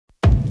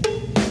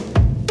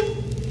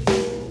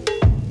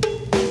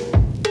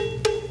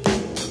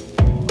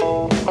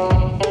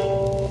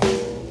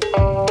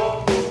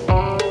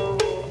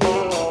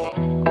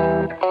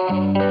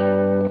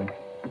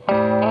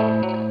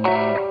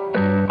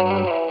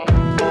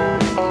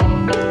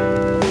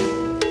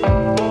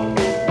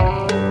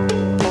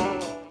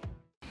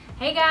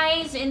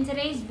in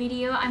today's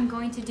video, I'm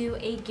going to do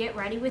a get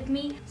ready with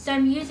me. So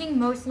I'm using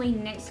mostly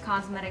Nyx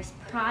Cosmetics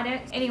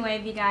products. Anyway,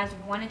 if you guys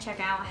want to check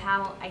out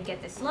how I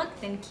get this look,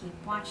 then keep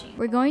watching.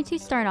 We're going to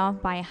start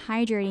off by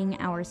hydrating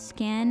our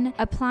skin,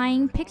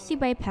 applying Pixie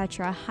by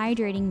Petra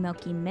Hydrating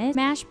Milky Mist,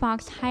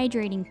 Smashbox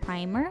Hydrating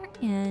Primer,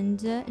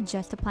 and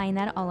just applying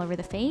that all over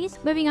the face.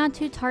 Moving on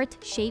to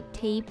Tarte Shape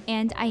Tape,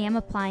 and I am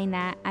applying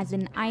that as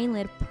an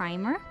eyelid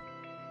primer.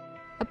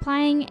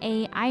 Applying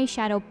a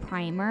eyeshadow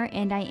primer,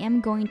 and I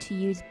am going to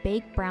use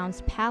Baked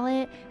Brown's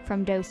palette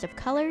from Dose of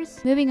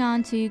Colors. Moving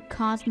on to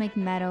Cosmic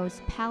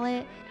Meadows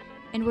palette,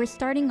 and we're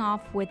starting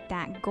off with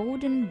that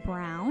golden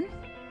brown.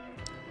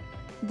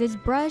 This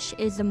brush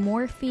is the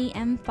Morphe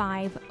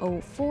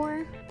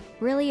M504.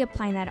 Really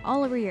applying that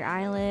all over your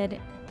eyelid,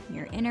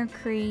 your inner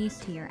crease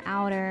to your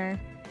outer.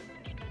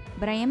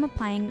 But I am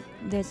applying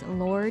this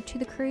lower to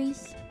the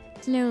crease,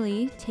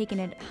 slowly taking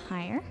it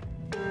higher.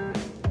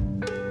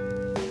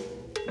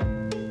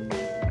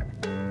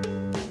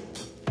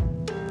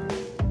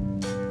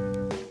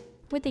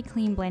 With a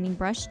clean blending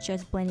brush,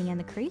 just blending in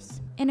the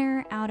crease.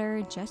 Inner,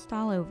 outer, just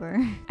all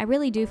over. I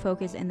really do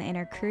focus in the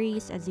inner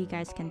crease, as you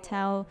guys can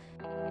tell.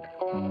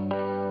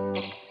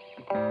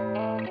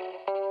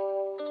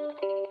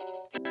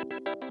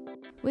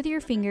 With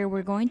your finger,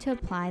 we're going to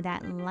apply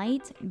that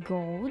light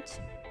gold,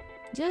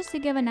 just to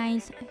give a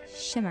nice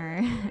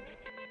shimmer.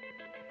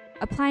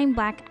 Applying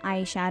black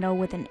eyeshadow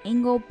with an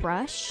angle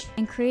brush,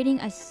 and creating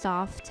a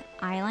soft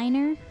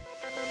eyeliner.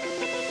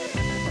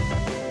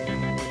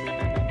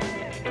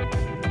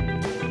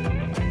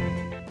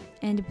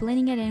 And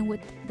blending it in with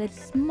the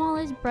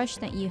smallest brush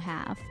that you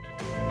have.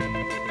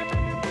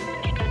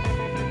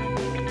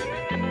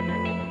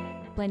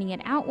 Blending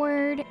it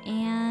outward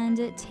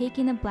and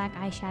taking the black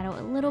eyeshadow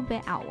a little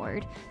bit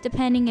outward,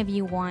 depending if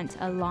you want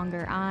a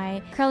longer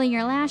eye. Curling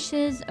your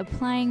lashes,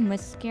 applying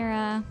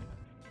mascara.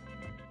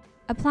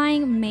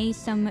 Applying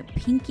Maysam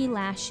Pinky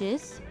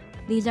Lashes.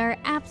 These are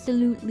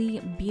absolutely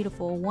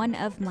beautiful, one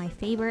of my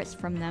favorites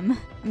from them.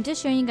 I'm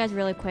just showing you guys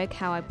really quick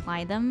how I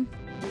apply them.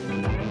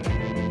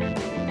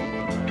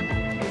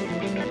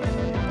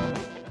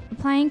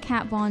 Applying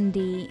Kat Von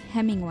D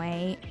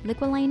Hemingway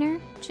liquid liner,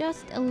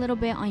 just a little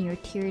bit on your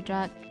tear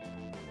duct.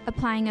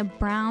 Applying a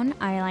brown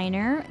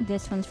eyeliner,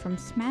 this one's from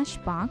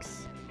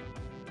Smashbox.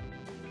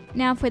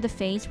 Now for the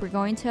face, we're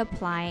going to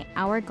apply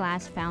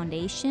Hourglass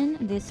foundation.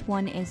 This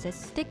one is a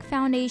stick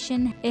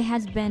foundation. It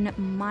has been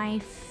my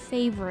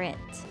favorite.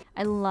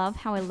 I love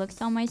how it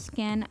looks on my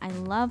skin. I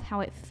love how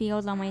it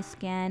feels on my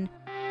skin.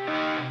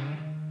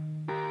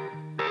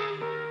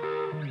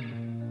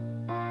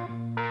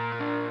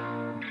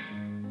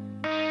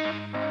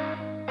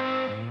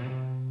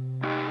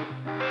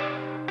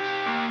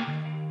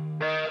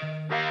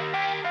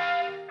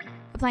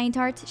 Applying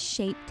Tarte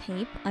Shape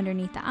Tape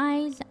underneath the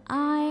eyes.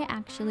 I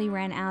actually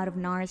ran out of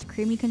NARS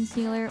Creamy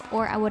Concealer,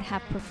 or I would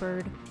have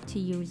preferred to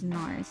use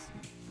NARS.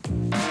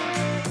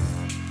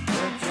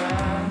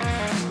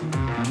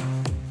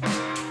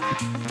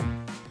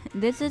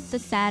 This is the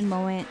sad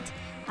moment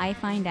I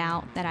find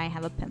out that I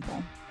have a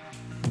pimple.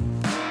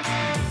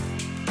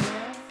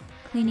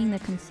 Cleaning the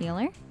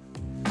concealer.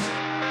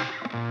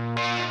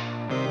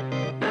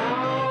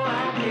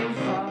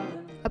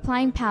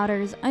 Applying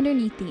powders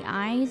underneath the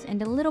eyes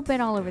and a little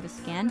bit all over the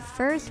skin.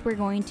 First, we're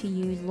going to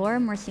use Laura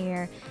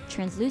Mercier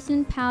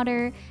translucent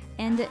powder,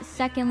 and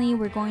secondly,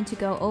 we're going to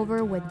go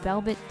over with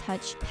Velvet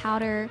Touch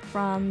powder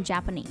from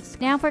Japanese.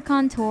 Now for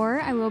contour,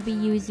 I will be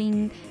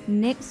using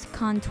NYX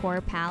contour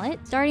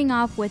palette, starting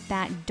off with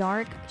that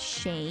dark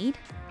shade.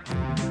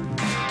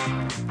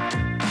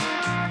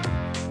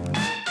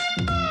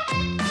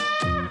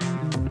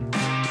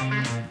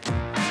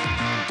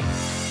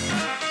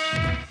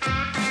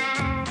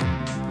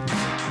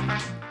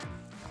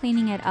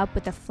 Cleaning it up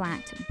with a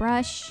flat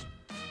brush.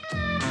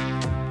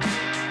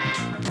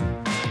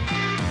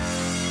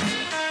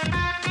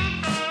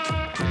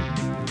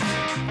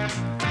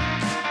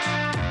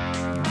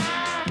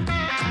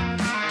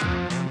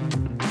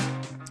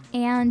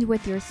 And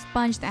with your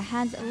sponge that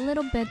has a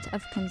little bit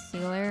of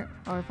concealer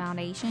or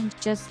foundation,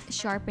 just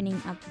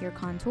sharpening up your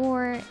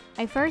contour.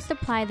 I first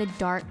apply the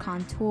dark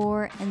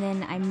contour and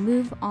then I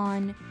move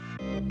on.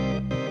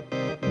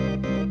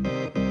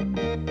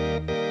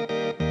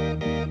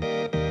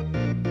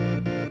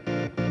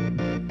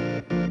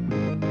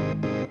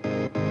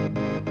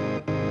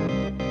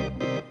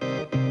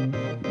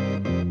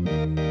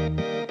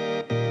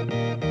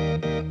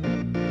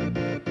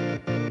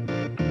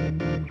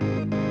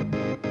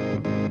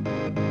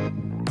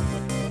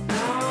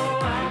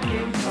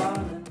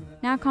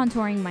 Now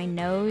contouring my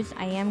nose,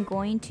 I am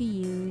going to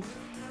use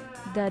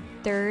the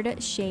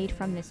third shade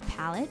from this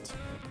palette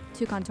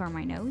to contour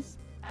my nose.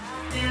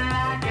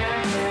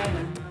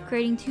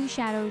 Creating two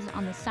shadows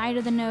on the side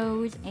of the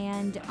nose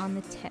and on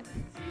the tip.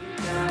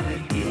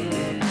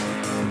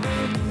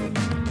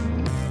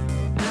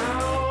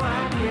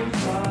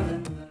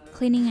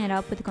 Cleaning it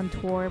up with the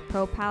Contour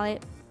Pro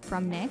palette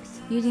from NYX,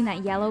 using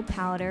that yellow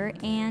powder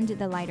and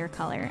the lighter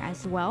color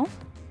as well.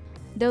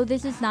 Though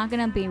this is not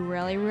gonna be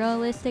really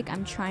realistic,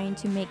 I'm trying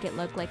to make it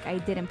look like I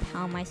didn't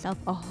pound myself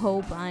a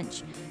whole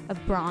bunch of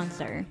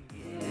bronzer.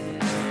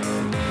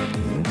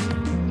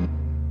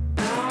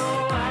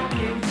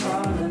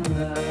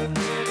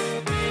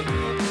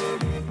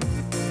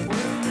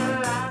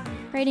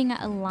 Creating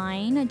a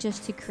line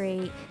just to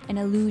create an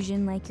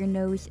illusion like your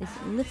nose is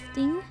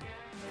lifting.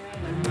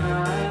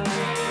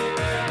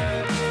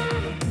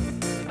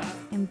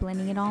 And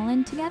blending it all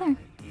in together.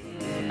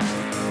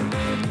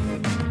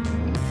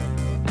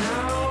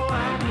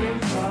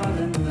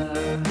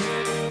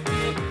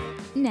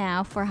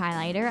 Now for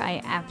highlighter,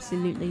 I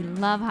absolutely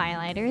love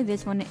highlighter.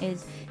 This one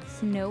is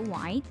Snow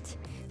White.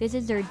 This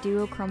is their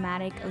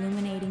duochromatic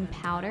illuminating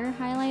powder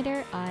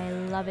highlighter. I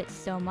love it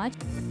so much.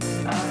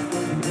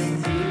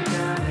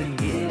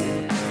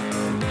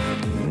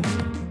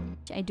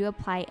 I do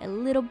apply a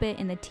little bit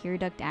in the tear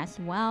duct as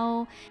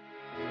well.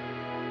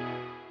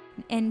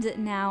 And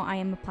now I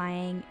am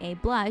applying a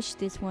blush.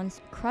 This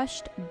one's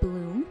Crushed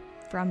Bloom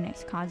from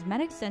Nyx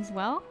Cosmetics as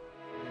well.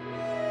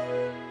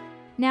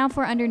 Now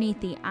for underneath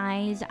the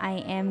eyes,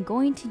 I am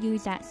going to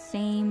use that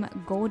same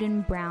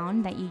golden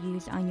brown that you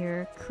use on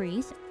your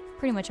crease,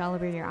 pretty much all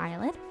over your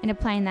eyelid, and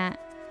applying that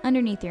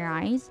underneath your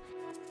eyes.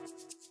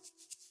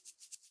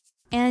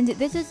 And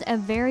this is a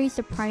very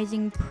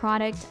surprising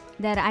product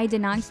that I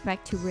did not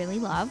expect to really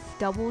love.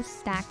 Double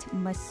stacked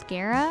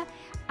mascara.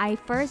 I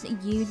first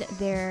used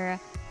their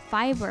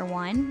fiber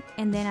one,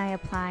 and then I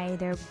apply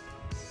their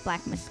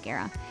black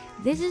mascara.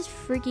 This is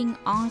freaking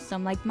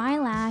awesome. Like, my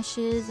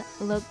lashes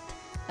looked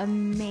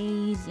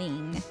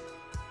amazing.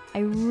 I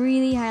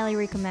really highly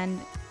recommend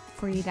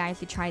for you guys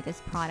to try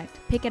this product.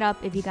 Pick it up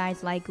if you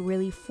guys like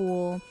really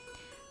full,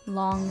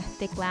 long,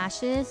 thick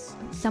lashes.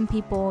 Some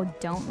people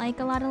don't like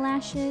a lot of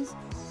lashes.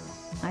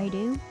 I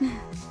do.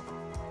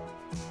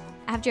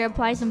 After I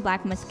apply some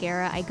black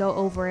mascara, I go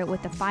over it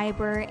with the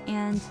fiber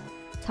and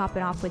top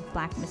it off with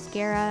black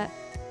mascara,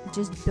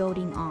 just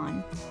building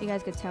on. You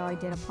guys could tell I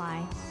did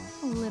apply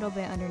a little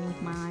bit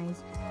underneath my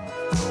eyes.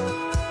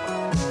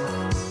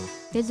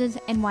 This is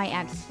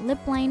NYX lip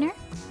liner,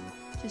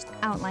 just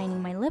outlining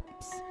my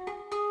lips.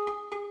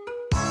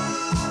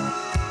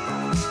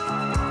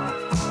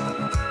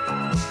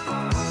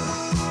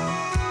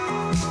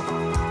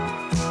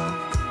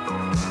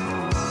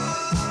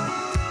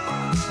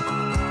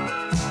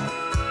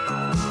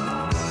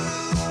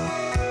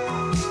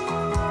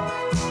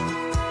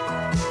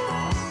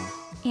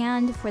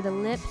 And for the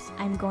lips,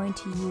 I'm going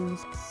to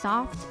use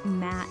Soft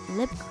Matte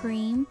Lip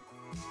Cream.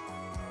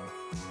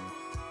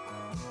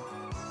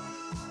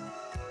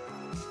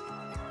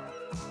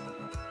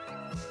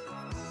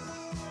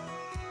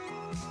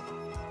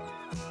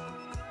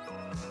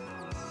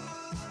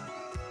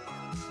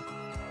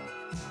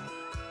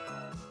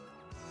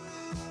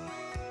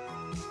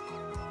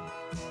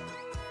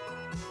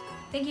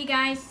 Thank you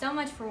guys so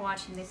much for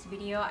watching this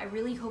video. I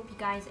really hope you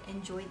guys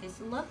enjoyed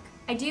this look.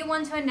 I do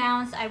want to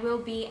announce I will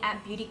be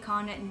at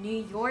BeautyCon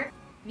New York.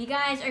 If you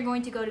guys are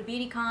going to go to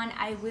BeautyCon,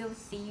 I will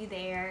see you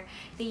there.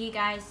 Thank you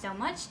guys so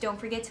much. Don't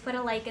forget to put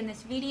a like in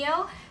this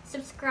video,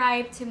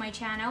 subscribe to my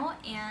channel,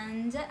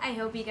 and I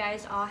hope you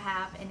guys all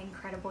have an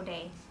incredible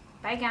day.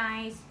 Bye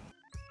guys.